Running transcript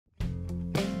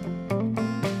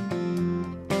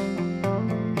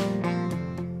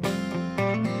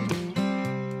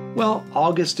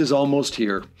August is almost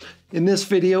here. In this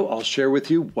video, I'll share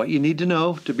with you what you need to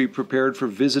know to be prepared for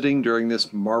visiting during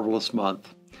this marvelous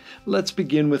month. Let's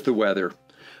begin with the weather.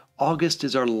 August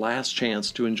is our last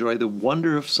chance to enjoy the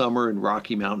wonder of summer in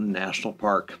Rocky Mountain National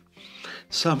Park.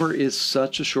 Summer is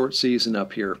such a short season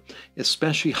up here,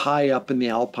 especially high up in the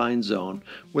alpine zone,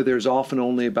 where there's often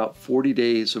only about 40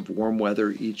 days of warm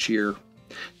weather each year.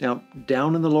 Now,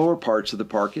 down in the lower parts of the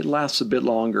park, it lasts a bit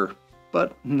longer,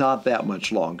 but not that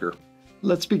much longer.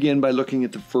 Let's begin by looking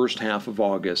at the first half of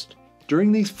August.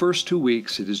 During these first 2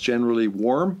 weeks, it is generally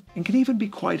warm and can even be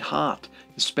quite hot,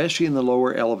 especially in the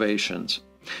lower elevations.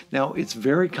 Now, it's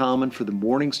very common for the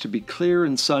mornings to be clear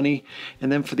and sunny,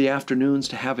 and then for the afternoons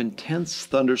to have intense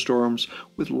thunderstorms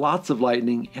with lots of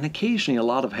lightning and occasionally a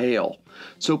lot of hail.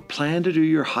 So plan to do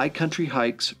your high country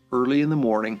hikes early in the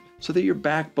morning so that you're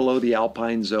back below the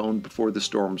alpine zone before the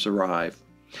storms arrive.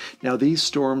 Now, these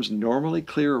storms normally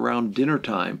clear around dinner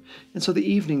time, and so the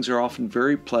evenings are often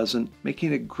very pleasant,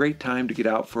 making it a great time to get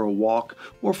out for a walk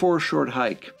or for a short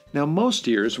hike. Now, most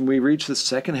years when we reach the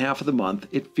second half of the month,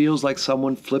 it feels like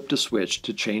someone flipped a switch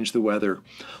to change the weather.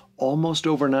 Almost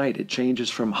overnight, it changes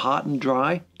from hot and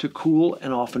dry to cool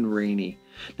and often rainy.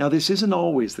 Now, this isn't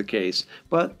always the case,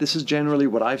 but this is generally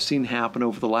what I've seen happen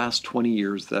over the last 20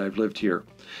 years that I've lived here.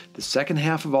 The second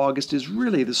half of August is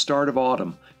really the start of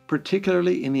autumn,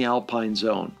 particularly in the alpine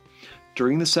zone.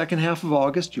 During the second half of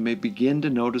August, you may begin to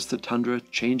notice the tundra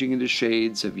changing into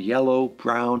shades of yellow,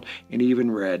 brown, and even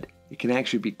red. It can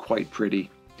actually be quite pretty.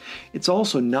 It's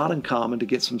also not uncommon to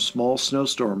get some small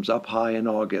snowstorms up high in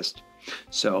August.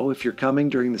 So if you're coming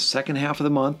during the second half of the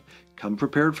month, come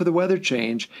prepared for the weather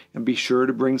change and be sure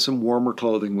to bring some warmer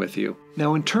clothing with you.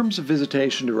 Now, in terms of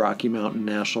visitation to Rocky Mountain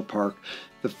National Park,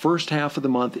 the first half of the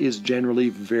month is generally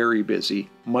very busy,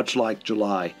 much like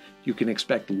July. You can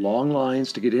expect long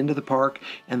lines to get into the park,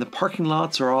 and the parking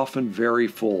lots are often very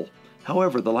full.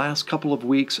 However, the last couple of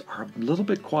weeks are a little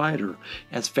bit quieter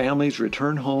as families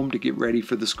return home to get ready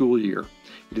for the school year.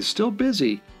 It is still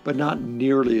busy, but not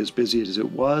nearly as busy as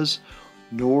it was,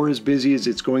 nor as busy as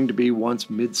it's going to be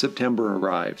once mid-September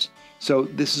arrives. So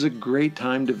this is a great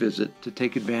time to visit to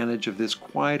take advantage of this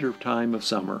quieter time of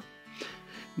summer.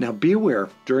 Now, be aware,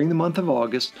 during the month of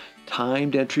August,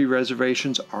 timed entry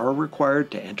reservations are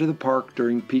required to enter the park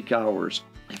during peak hours.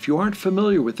 If you aren't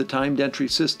familiar with the timed entry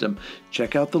system,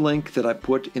 check out the link that I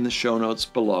put in the show notes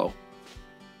below.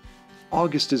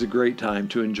 August is a great time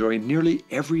to enjoy nearly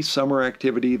every summer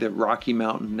activity that Rocky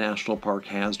Mountain National Park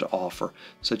has to offer,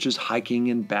 such as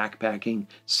hiking and backpacking,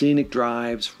 scenic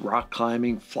drives, rock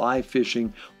climbing, fly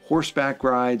fishing, horseback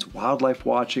rides, wildlife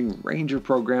watching, ranger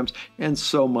programs, and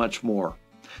so much more.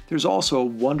 There's also a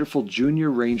wonderful junior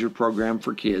ranger program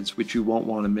for kids, which you won't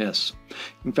want to miss.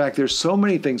 In fact, there's so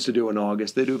many things to do in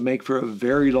August that it would make for a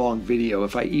very long video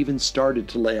if I even started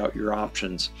to lay out your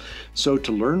options. So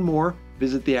to learn more,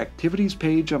 visit the activities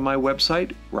page on my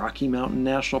website,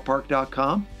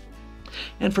 RockyMountainNationalPark.com.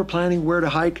 And for planning where to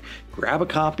hike, grab a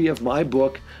copy of my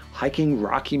book, Hiking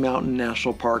Rocky Mountain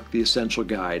National Park: The Essential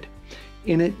Guide.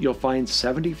 In it, you'll find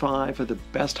 75 of the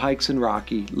best hikes in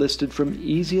Rocky, listed from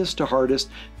easiest to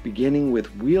hardest, beginning with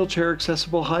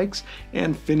wheelchair-accessible hikes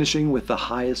and finishing with the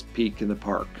highest peak in the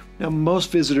park. Now,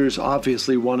 most visitors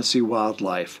obviously want to see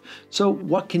wildlife, so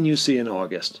what can you see in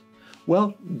August?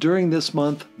 Well, during this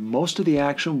month, most of the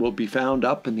action will be found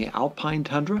up in the alpine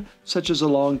tundra, such as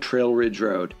along Trail Ridge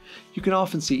Road. You can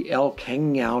often see elk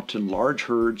hanging out in large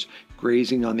herds,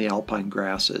 grazing on the alpine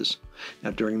grasses.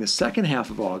 Now, during the second half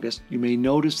of August, you may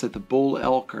notice that the bull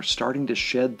elk are starting to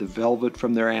shed the velvet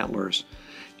from their antlers.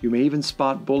 You may even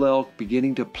spot bull elk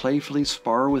beginning to playfully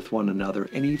spar with one another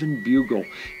and even bugle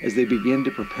as they begin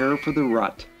to prepare for the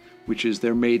rut, which is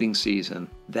their mating season.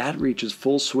 That reaches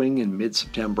full swing in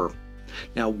mid-September.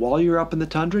 Now, while you're up in the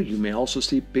tundra, you may also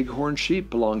see bighorn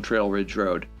sheep along Trail Ridge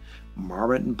Road.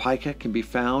 Marmot and pika can be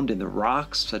found in the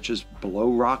rocks, such as below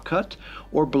Rock Cut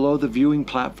or below the viewing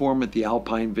platform at the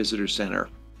Alpine Visitor Center.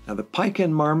 Now, the pika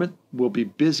and marmot will be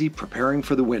busy preparing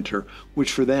for the winter,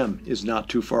 which for them is not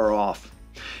too far off.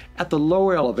 At the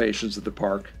lower elevations of the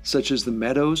park, such as the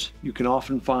meadows, you can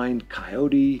often find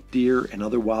coyote, deer, and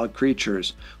other wild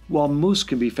creatures, while moose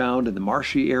can be found in the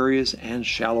marshy areas and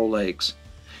shallow lakes.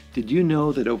 Did you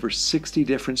know that over 60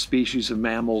 different species of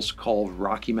mammals call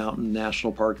Rocky Mountain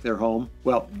National Park their home?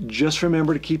 Well, just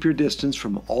remember to keep your distance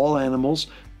from all animals,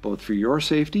 both for your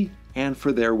safety and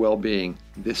for their well-being.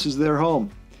 This is their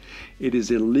home. It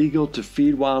is illegal to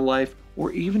feed wildlife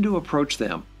or even to approach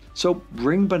them, so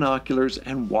bring binoculars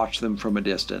and watch them from a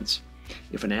distance.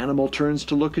 If an animal turns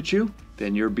to look at you,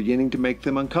 then you're beginning to make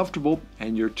them uncomfortable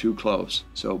and you're too close,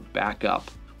 so back up.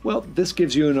 Well, this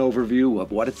gives you an overview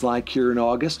of what it's like here in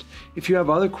August. If you have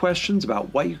other questions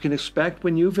about what you can expect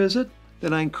when you visit,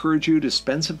 then I encourage you to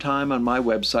spend some time on my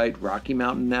website,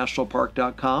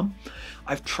 RockyMountainNationalPark.com.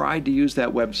 I've tried to use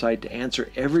that website to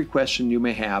answer every question you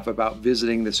may have about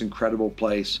visiting this incredible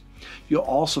place. You'll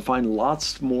also find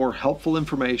lots more helpful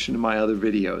information in my other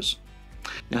videos.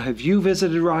 Now, have you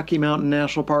visited Rocky Mountain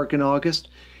National Park in August?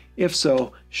 If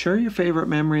so, share your favorite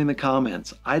memory in the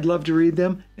comments. I'd love to read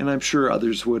them, and I'm sure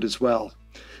others would as well.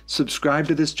 Subscribe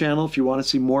to this channel if you want to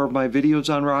see more of my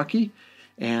videos on Rocky.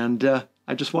 And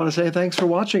I just want to say thanks for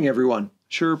watching, everyone.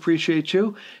 Sure appreciate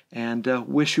you, and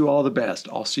wish you all the best.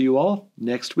 I'll see you all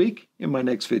next week in my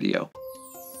next video.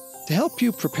 To help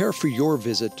you prepare for your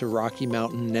visit to Rocky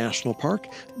Mountain National Park,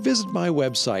 visit my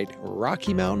website,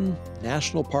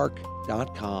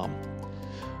 RockyMountainNationalPark.com.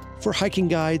 For hiking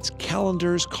guides,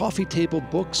 calendars, coffee table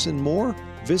books, and more,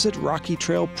 visit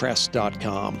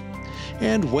RockyTrailPress.com.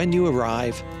 And when you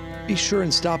arrive, be sure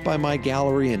and stop by my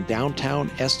gallery in downtown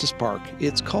Estes Park.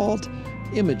 It's called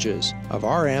Images of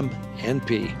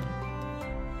RM&P.